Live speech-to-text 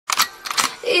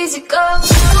easy go.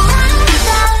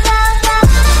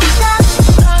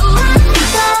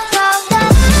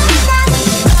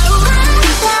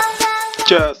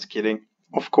 Just kidding.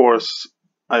 Of course,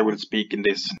 I will speak in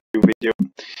this new video.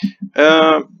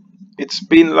 It's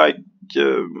been like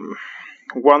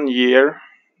 1 year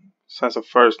since I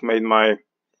first made my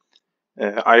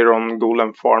iron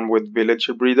golem farm with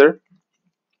villager breeder,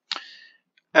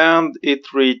 and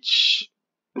it reached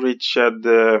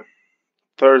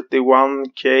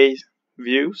 31k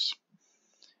views.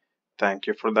 Thank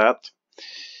you for that.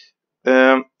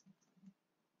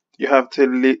 You have to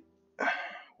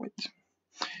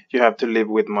live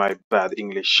with my bad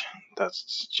English.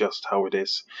 That's just how it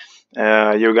is.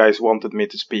 You guys wanted me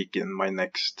to speak in my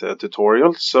next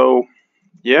tutorial, so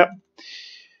yeah,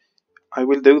 I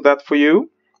will do that for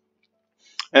you.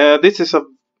 This is a...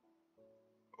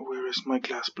 Where is my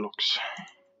glass blocks?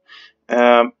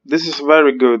 This is a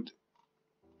very good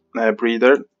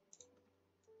breeder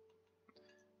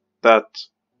that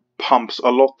pumps a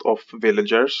lot of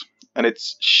villagers, and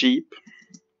it's cheap.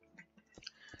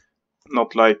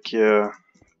 Not like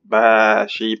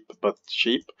sheep, but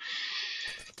cheap.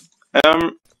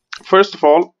 First of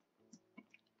all,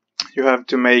 you have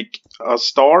to make a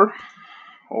star,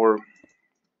 or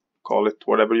call it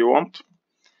whatever you want.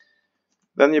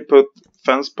 Then you put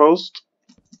fence post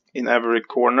in every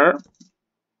corner,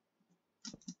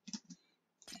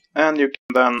 and you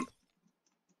can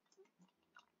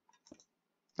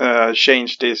then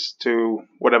change this to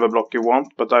whatever block you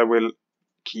want, but I will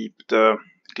keep the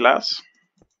glass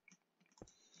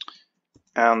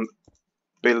and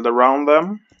build around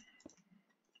them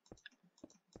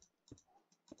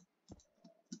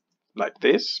like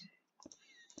this.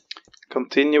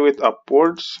 Continue it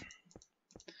upwards.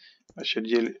 I should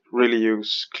really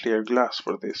use clear glass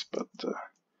for this, but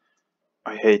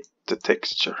I hate the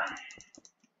texture.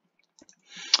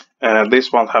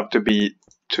 This won't have to be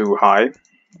too high,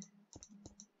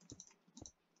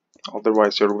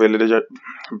 otherwise your villagers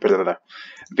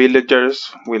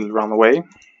will run away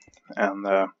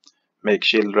and make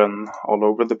children all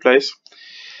over the place.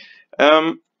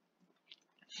 And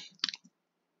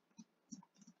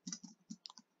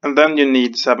then you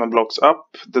need 7 blocks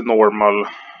up, the normal,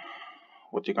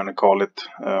 what you're gonna call it,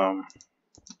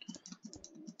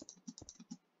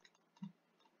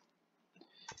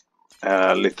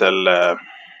 little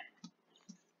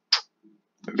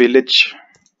village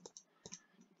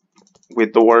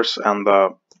with doors and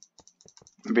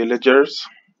villagers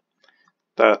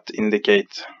that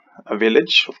indicate a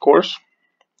village, of course.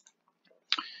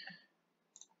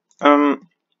 And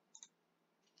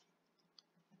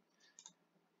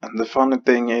the funny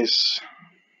thing is,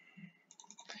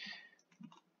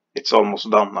 it's almost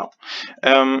done now.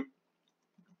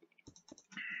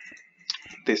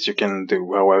 This you can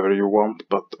do however you want,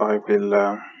 but I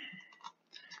will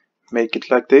make it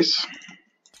like this,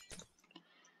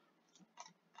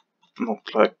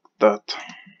 not like that.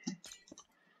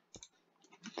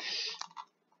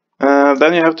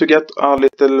 Then you have to get a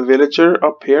little villager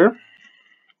up here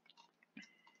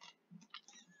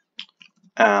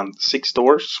and 6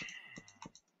 doors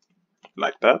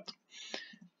like that.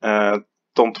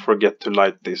 Don't forget to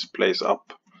light this place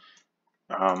up,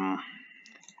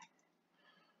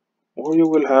 or you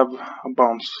will have a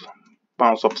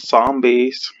bounce of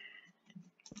zombies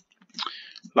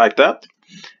like that.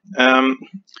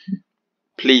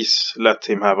 Please let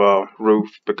him have a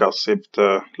roof, because if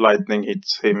the lightning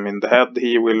hits him in the head,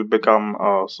 he will become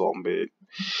a zombie.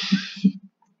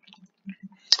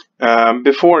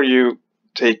 Before you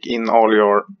take in all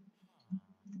your,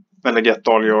 and get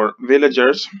all your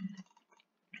villagers,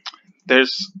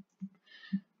 there's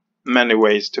many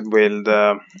ways to build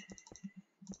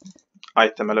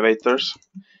item elevators.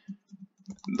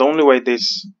 The only way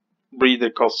this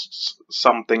breeder costs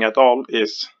something at all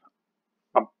is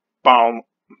a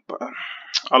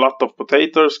lot of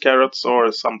potatoes, carrots,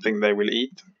 or something they will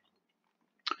eat.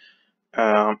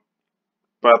 But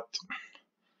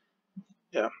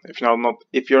yeah, if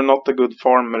you're not a good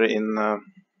farmer in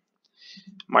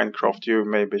Minecraft, you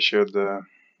maybe should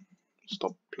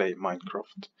stop playing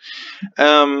Minecraft.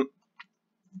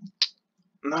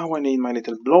 Now I need my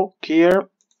little block here.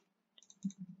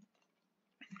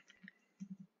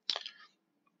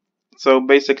 So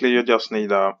basically you just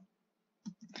need a...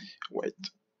 Wait.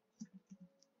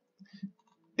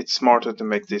 It's smarter to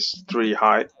make this 3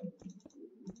 high,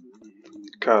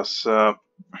 because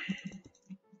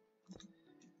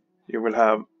you will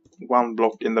have 1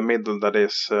 block in the middle that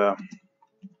is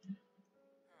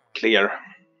clear.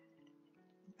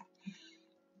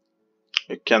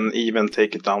 You can even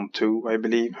take it down 2, I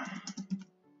believe.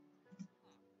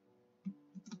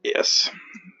 Yes,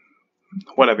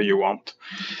 whatever you want.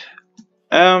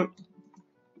 Then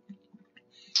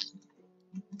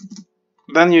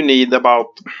you need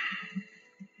about,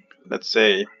 let's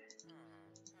say,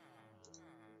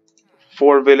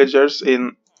 4 villagers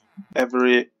in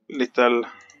every little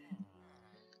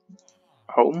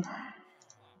home.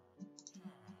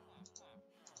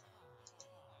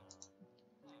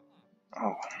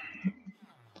 Oh.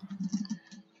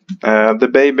 The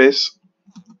babies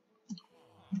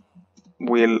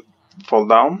will fall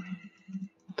down.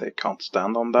 They can't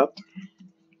stand on that.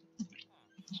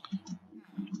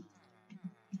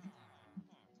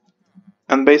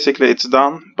 And basically it's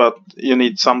done, but you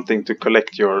need something to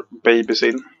collect your babies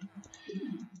in.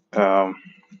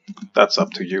 That's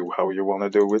up to you how you want to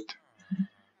do it.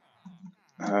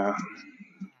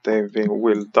 They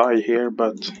will die here,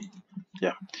 but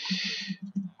yeah.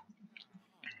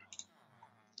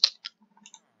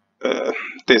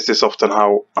 This is often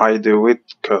how I do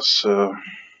it, because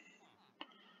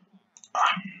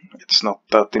it's not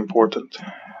that important.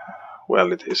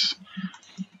 Well, it is,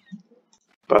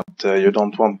 but you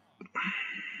don't want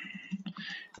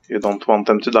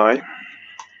them to die.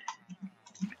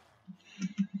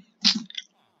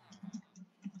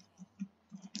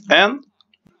 And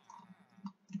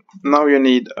now you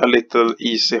need a little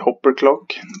easy hopper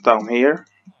clock down here.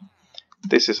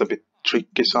 This is a bit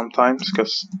tricky sometimes,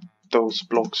 because those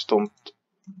blocks don't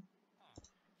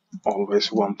always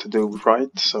want to do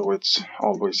right, so it's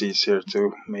always easier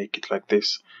to make it like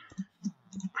this.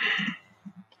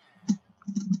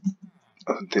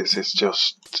 This is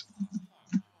just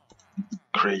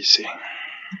crazy.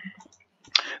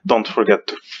 Don't forget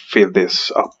to fill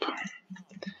this up,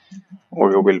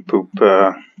 or you will poop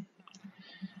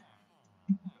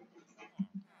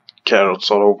carrots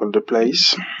all over the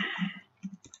place.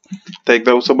 Take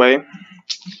those away.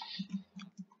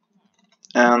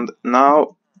 And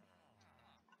now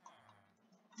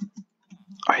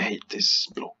I hate this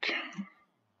block.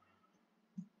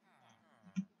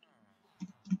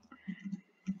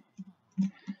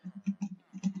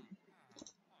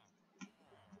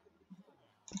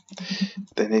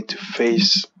 They need to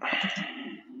face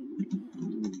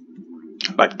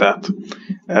like that.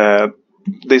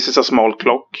 This is a small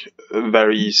clock,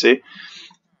 very easy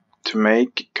to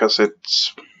make, because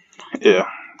it's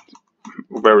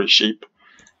very cheap.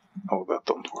 Oh, that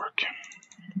don't work,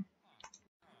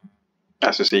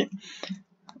 as you see,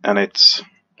 and it's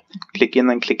clicking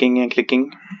and clicking and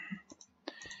clicking.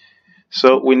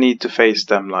 So we need to face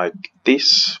them like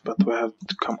this, but we have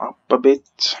to come up a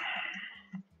bit.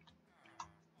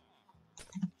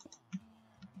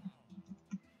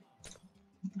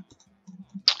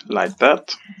 Like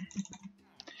that.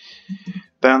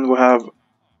 Then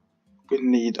we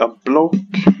need a block.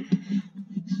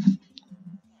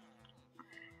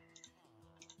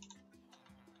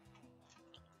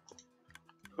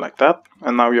 Like that.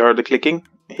 And now you heard the clicking.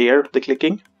 Here, the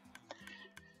clicking.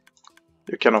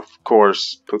 You can of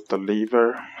course put the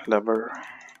lever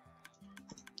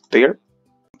there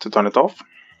to turn it off.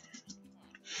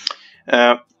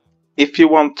 If you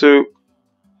want to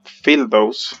fill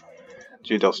those,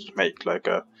 you just make like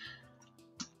a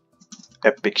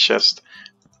epic chest,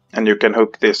 and you can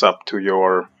hook this up to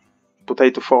your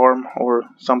potato farm or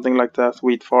something like that,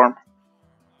 wheat farm.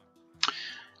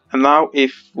 And now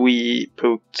if we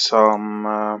put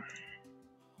some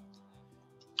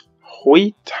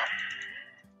wheat,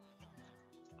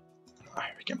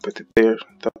 we can put it there,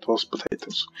 that was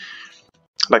potatoes,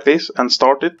 like this, and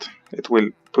start it, it will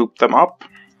poop them up,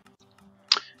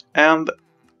 and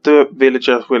the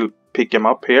villagers will pick them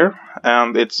up here,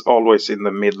 and it's always in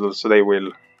the middle, so they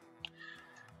will,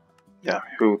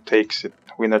 who takes it,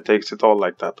 winner takes it all,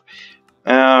 like that.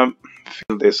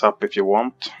 Fill this up if you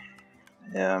want,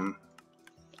 and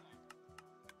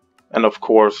of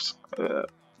course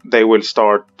they will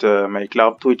start make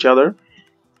love to each other,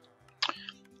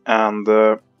 and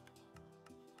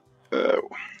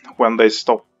when they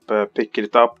stop picking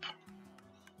it up,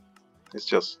 it's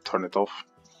just turn it off.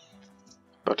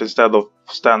 But instead of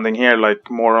standing here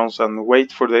like morons and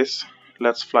wait for this,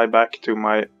 let's fly back to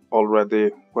my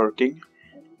already working.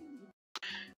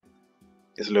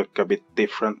 It look a bit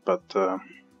different, but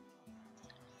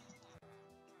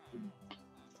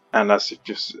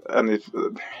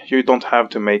if you don't have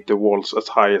to make the walls as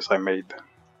high as I made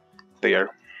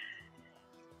there.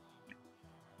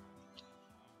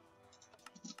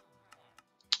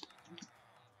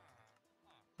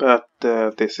 But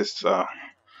this is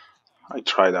I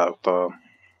tried out a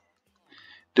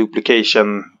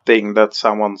duplication thing that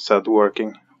someone said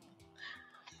working.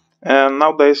 And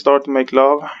now they start to make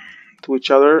love to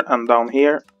each other, and down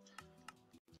here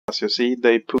As you see,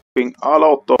 they pooping a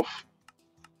lot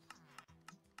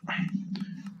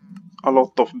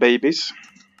of babies.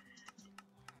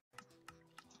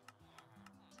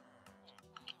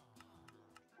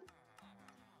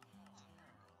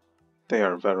 They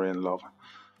are very in love.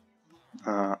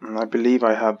 And I believe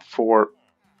I have 4.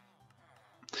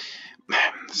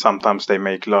 Sometimes they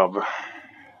make love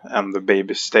and the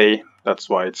babies stay. That's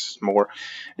why it's more.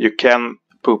 You can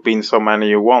poop in so many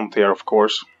you want here, of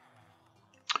course.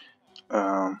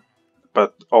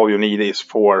 But all you need is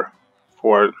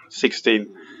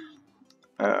 16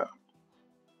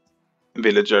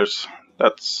 villagers.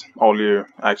 That's all you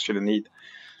actually need.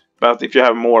 But if you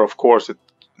have more, of course, it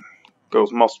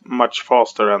goes much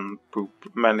faster and poop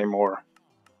many more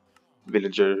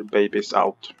villager babies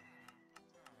out.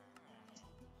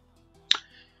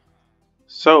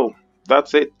 So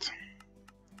that's it.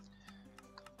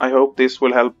 I hope this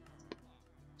will help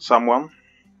someone,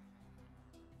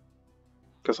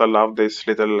 because I love this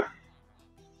little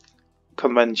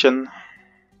convention.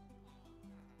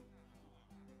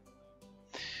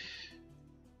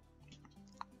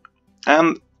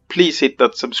 And please hit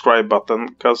that subscribe button,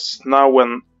 because now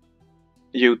when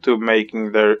YouTube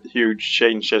making their huge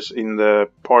changes in the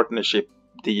partnership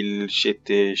deal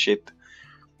shit,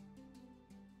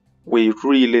 we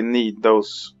really need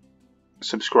those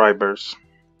subscribers.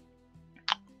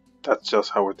 That's just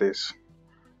how it is.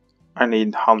 I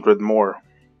need 100 more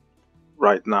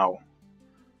right now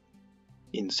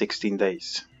in 16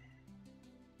 days.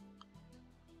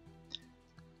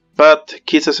 But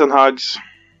kisses and hugs.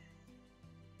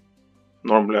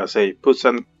 Normally I say puss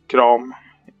and kram.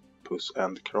 Puss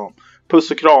and kram. Puss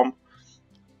och kram.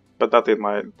 But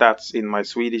that's in my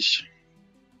Swedish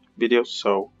videos.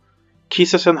 So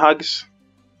kisses and hugs.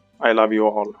 I love you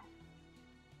all.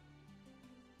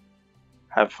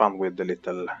 Have fun with the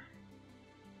little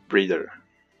breeder.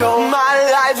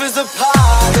 My life is a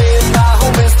party.